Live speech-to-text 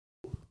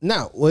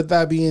Now, with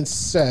that being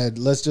said,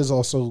 let's just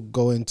also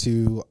go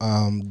into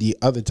the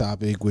other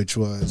topic, which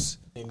was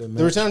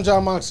the return of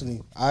Jon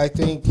Moxley. I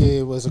think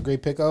it was a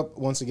great pickup,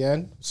 once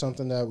again,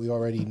 something that we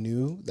already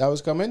knew that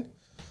was coming.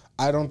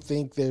 I don't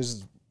think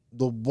there's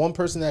the one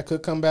person that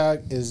could come back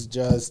is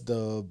just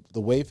the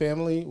Wade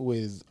family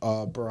with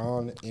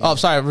Braun. And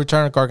sorry,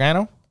 return of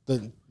Gargano?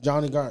 The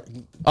Johnny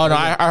Gargano. Oh, no,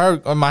 I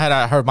heard in my head,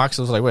 I heard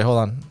Moxley was like, wait, hold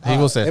on. He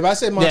will say. If I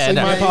said Moxley,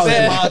 no, my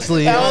apologies.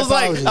 Moxley. I was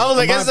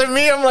like, is it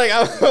me? I'm like,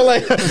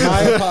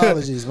 My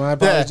apologies.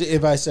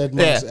 If I said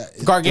Moxley.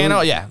 yeah.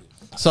 Gargano, yeah.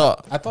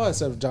 So I thought I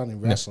said Johnny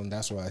Wrestling.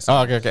 That's why I said.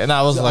 Oh, okay. And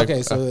I was like,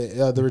 okay,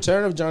 so the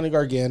return of Johnny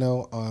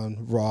Gargano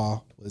on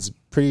Raw was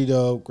pretty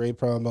dope. Great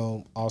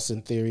promo.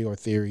 Austin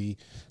Theory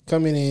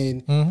coming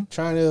in,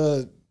 trying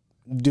to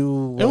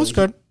do. It was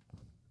good.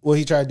 What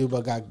he tried to do,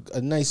 but got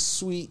a nice,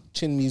 sweet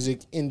chin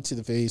music into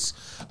the face.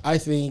 I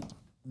think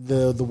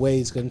the way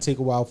it's going to take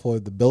a while for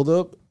the build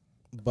up,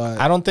 but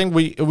I don't think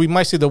we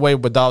might see the way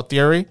without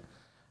Theory.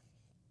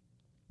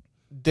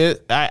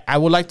 I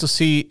would like to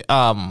see.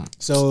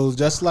 So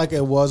just like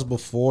it was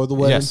before the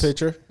wedding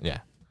picture. Yeah.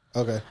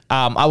 Okay.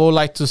 I would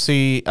like to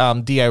see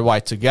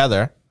DIY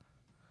together,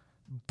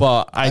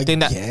 but I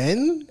think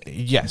that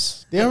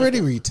yes, they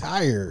already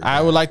retired.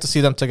 I would like to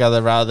see them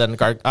together rather than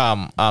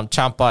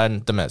Ciampa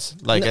and The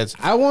Miz. Like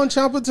I want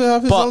Ciampa to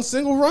have his own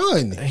single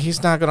run.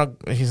 He's not gonna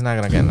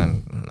get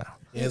in. No.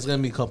 Yeah, it's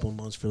gonna be a couple of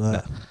months for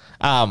that.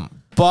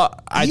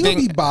 But I He think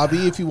would be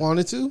Bobby if he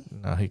wanted to.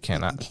 no, he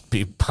cannot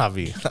be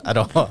Bobby. I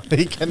don't know.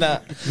 He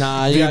cannot.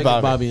 Nah, you gotta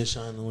get Bobby and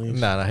Shine the least.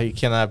 No, he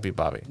cannot be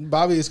Bobby.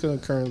 Bobby is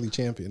currently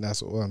champion.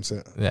 That's what I'm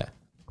saying. Yeah.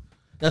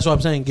 That's what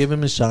I'm saying. Give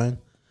him his shine.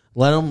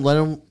 Let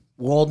him.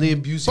 All the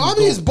abuse.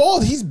 Bobby is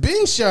bald. He's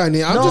been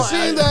shining. I'm just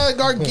saying that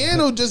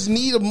Gargano just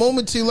need a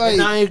moment to like.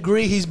 And I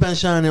agree. He's been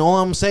shining. All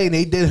I'm saying,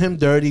 they did him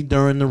dirty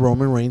during the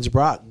Roman Reigns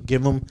Brock.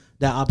 Give him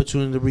that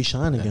opportunity to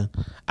re-shine again.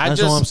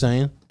 That's all I'm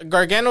saying.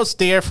 Gargano's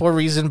there for a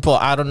reason,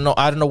 but I don't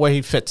know where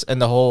he fits in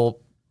the whole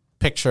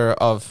picture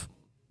of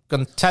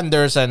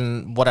contenders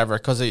and whatever.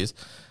 Because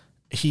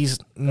he's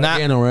not.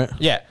 Gargano, right?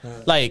 Yeah,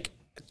 like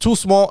too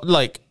small.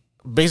 Like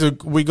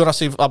basically, we're gonna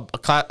see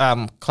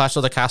Clash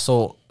of the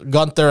Castle,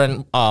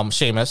 Gunther and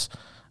Sheamus.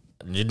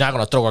 You're not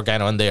gonna throw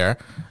Gargano in there.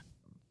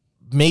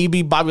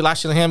 Maybe Bobby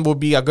Lashley and him would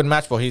be a good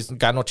match, but he's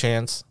got no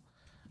chance.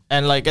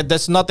 And like,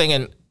 there's nothing.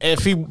 And if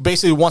he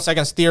basically wants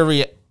against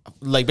Theory,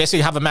 like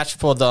basically have a match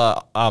for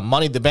the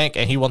Money in the Bank,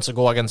 and he wants to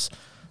go against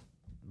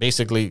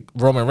basically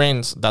Roman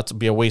Reigns, that'd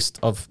be a waste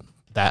of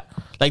that.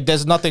 Like,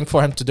 there's nothing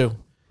for him to do.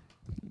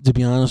 To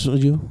be honest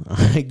with you,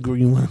 I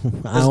agree with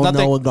him. I don't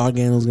know what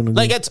Gargano's going to do.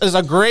 Like, it's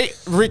a great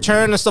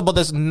return and stuff, but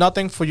there's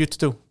nothing for you to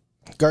do.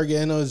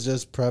 Gargano is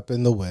just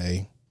prepping the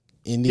way.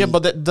 Yeah,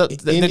 but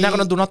they're not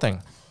going to do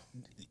nothing.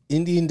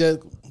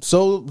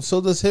 So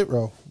does Hit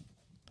Row.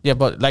 Yeah,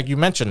 but like you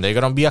mentioned, they're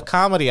going to be a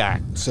comedy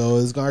act. So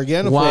is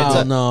Gargano.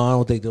 Wow, no, I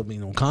don't think there'll be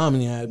no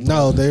comedy act.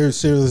 No, they're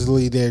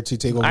seriously there to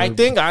take over. I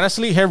think,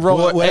 honestly, Hit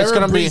Row is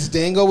going to be...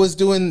 Dango was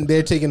doing,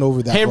 they're taking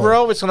over that. Hit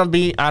Row is going to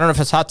be... I don't know if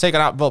it's hot take or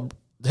not, but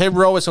Hit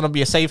Row is going to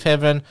be a safe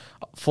haven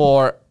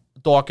for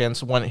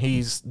Dawkins when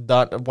he's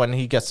done, when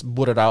he gets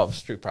booted out of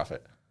Street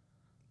Profit.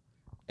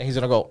 And he's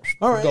going to go...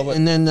 All right,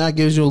 and then that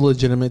gives you a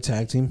legitimate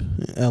tag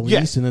team, at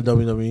least in the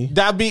WWE.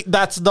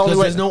 That's the only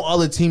way. There's no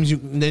other teams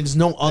there's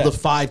no other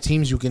 5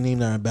 teams you can name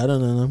that are better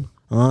than them,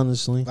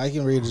 honestly.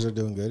 Viking Raiders are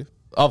doing good.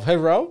 Of Hit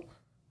Row?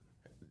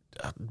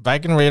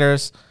 Viking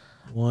Raiders.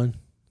 1.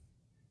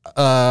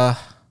 There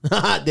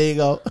you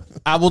go.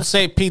 I would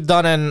say Pete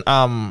Dunne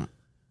and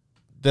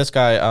this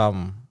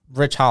guy,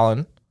 Rich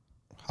Holland.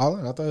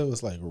 Holland? I thought it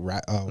was like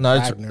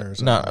Wagner or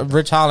something. No,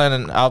 Rich Holland,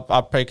 and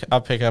I'll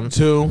pick him.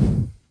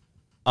 2.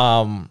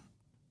 The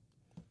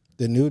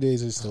New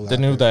Days is still The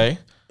New Day.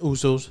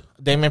 Usos.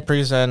 Damian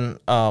Priest and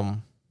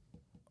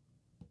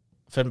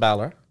Finn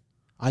Balor.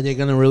 Are they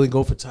gonna really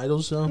go for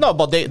titles though? No,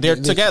 but they're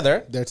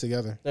together. They're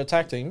together. They're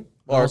tag team.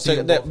 But I'm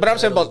saying,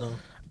 but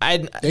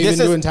They've been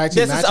doing tag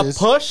team matches. Is a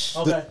push.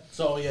 Okay.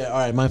 So yeah, all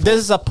right. My fault. This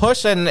is a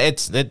push, and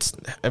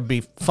it'd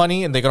be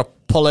funny, and they're gonna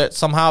pull it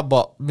somehow.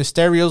 But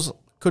Mysterios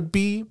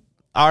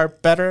are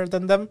better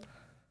than them.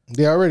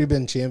 They already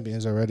been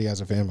champions already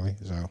as a family.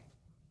 So,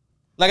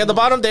 like at the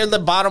bottom, they're the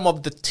bottom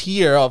of the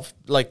tier of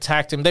like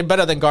tag team. They're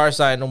better than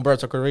Garza and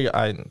Humberto Carrillo.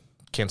 I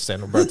can't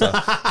stand Humberto,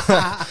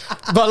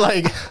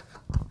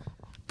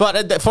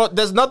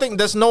 but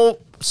there's no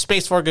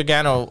space for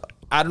Gargano.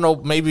 I don't know.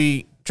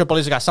 Maybe Triple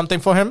H's got something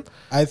for him.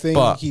 I think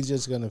he's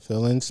just gonna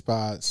fill in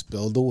spots,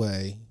 build the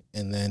way,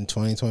 and then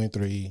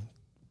 2023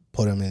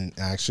 put him in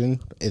action.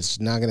 It's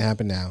not gonna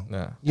happen now.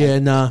 Yeah,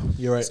 nah,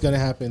 you're right. It's gonna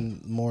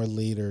happen more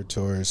later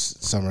towards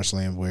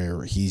SummerSlam,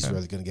 where he's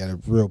really gonna get a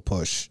real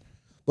push.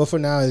 But for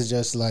now, it's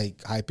just like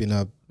hyping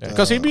up.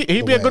 Because he'd be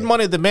a good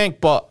Money in the Bank,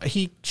 but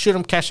he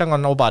shouldn't cash in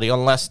on nobody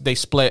unless they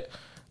split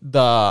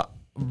the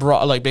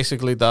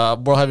basically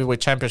the World Heavyweight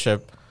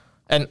Championship,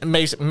 And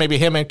maybe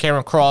him and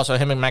Karen Cross or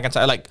him and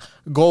McIntyre, like,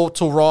 go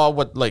to Raw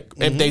with, like,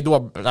 if they do a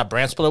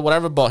brand split or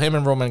whatever, but him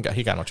and Roman,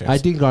 he got no chance. I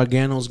think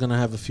Gargano's gonna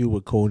have a feud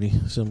with Cody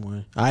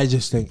somewhere. I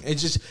just think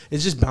it's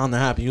just bound to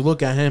happen. You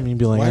look at him and you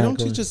be like, why don't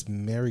Cody. you just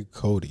marry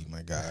Cody,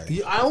 my guy?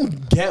 I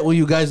don't get what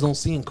you guys don't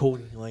see in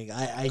Cody. Like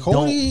I Cody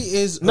don't.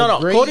 is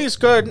Cody's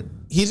good.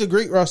 He's a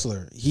great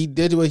wrestler. He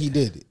did what he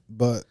did,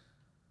 but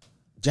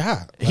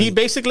He's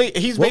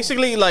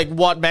basically like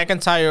what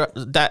McIntyre,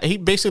 that he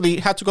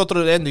basically had to go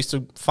through the Indies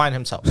to find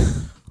himself.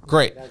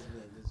 Great.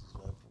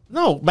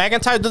 No,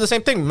 McIntyre did the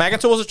same thing.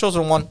 McIntyre was the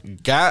chosen one,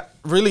 got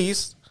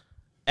released,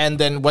 and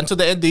then went to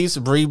the Indies,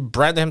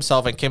 rebranded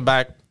himself, and came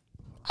back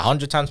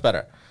 100 times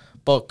better.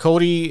 But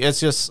Cody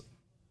is just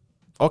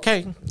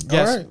okay.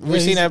 Yes,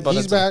 we've seen it, but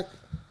he's back.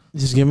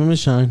 Just give him a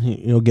shine.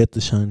 He'll get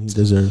the shine he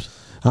deserves.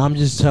 I'm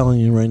just telling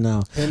you right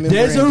now.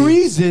 There's a Randy.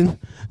 reason.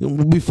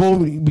 Before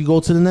we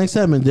go to the next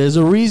segment, there's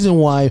a reason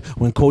why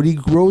when Cody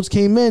Rhodes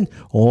came in,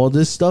 all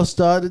this stuff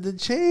started to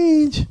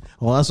change.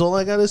 Well, that's all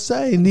I gotta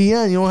say. In the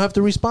end, you don't have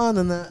to respond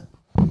on that.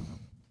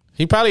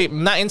 He probably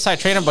not inside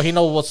trainer, but he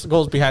knows what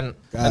goes behind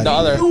the He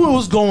other. knew what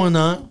was going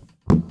on.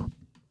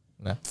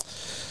 Yeah.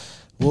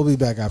 We'll be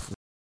back after.